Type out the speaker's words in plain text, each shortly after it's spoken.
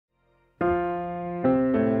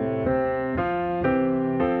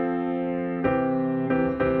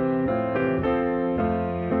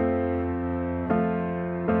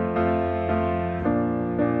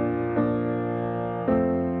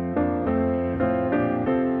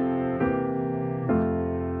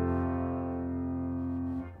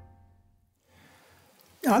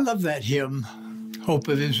love that hymn, Hope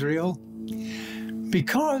of Israel,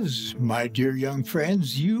 because, my dear young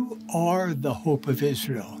friends, you are the hope of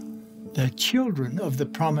Israel, the children of the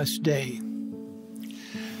promised day.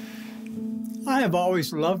 I have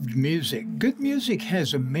always loved music. Good music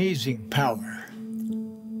has amazing power.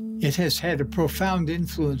 It has had a profound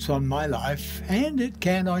influence on my life, and it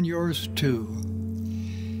can on yours too.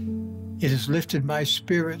 It has lifted my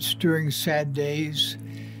spirits during sad days,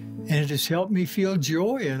 and it has helped me feel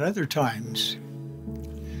joy at other times.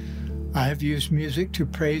 I have used music to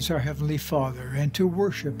praise our Heavenly Father and to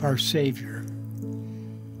worship our Savior.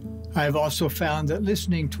 I have also found that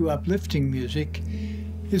listening to uplifting music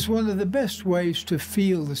is one of the best ways to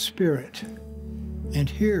feel the Spirit and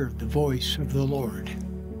hear the voice of the Lord.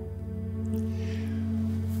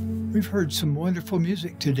 We've heard some wonderful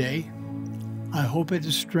music today. I hope it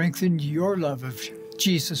has strengthened your love of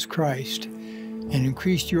Jesus Christ and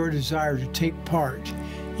increased your desire to take part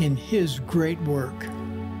in His great work.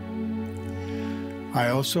 I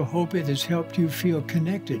also hope it has helped you feel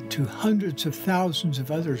connected to hundreds of thousands of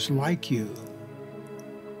others like you.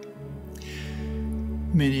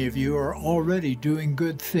 Many of you are already doing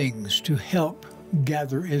good things to help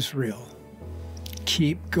gather Israel.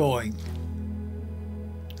 Keep going.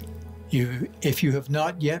 If you have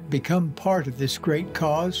not yet become part of this great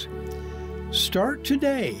cause, start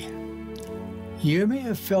today. You may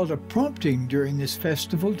have felt a prompting during this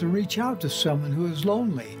festival to reach out to someone who is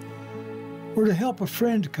lonely, or to help a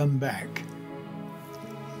friend come back.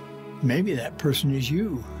 Maybe that person is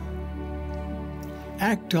you.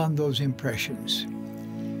 Act on those impressions.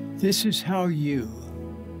 This is how you,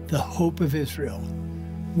 the hope of Israel,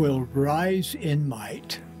 will rise in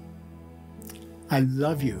might. I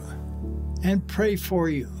love you and pray for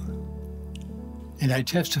you. And I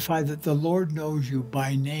testify that the Lord knows you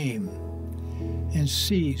by name and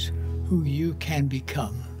sees who you can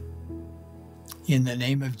become. In the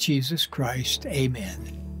name of Jesus Christ,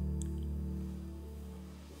 amen.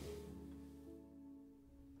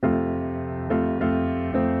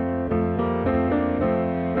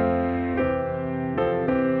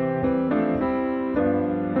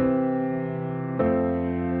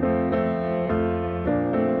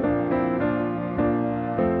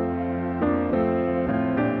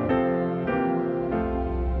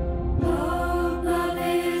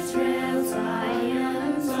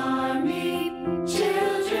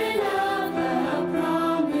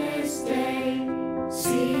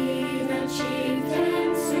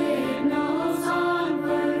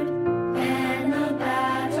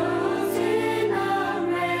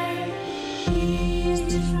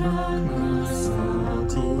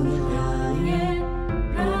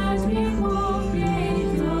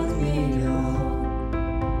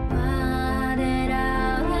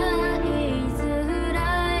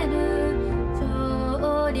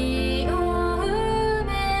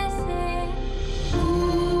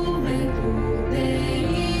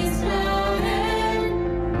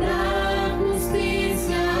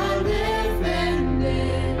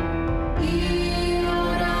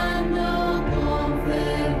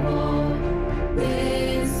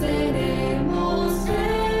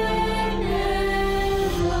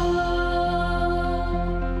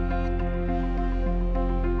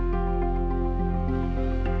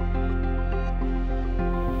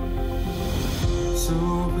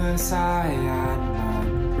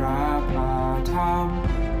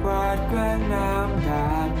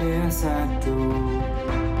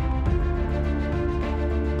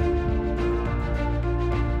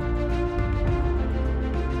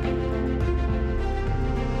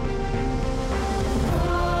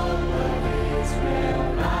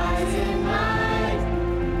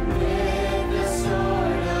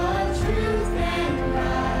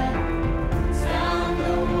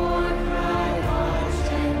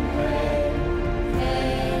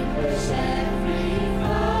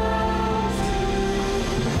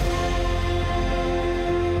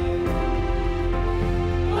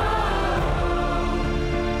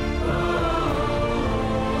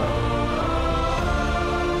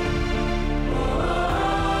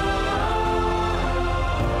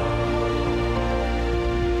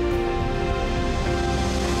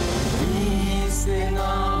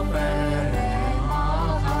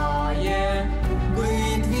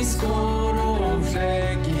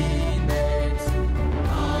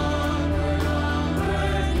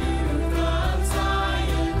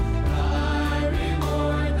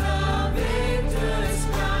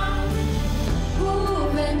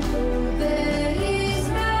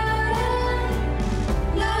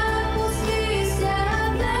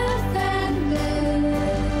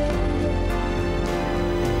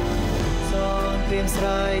 ស្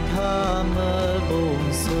រ័យថាមើលបួង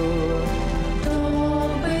សួង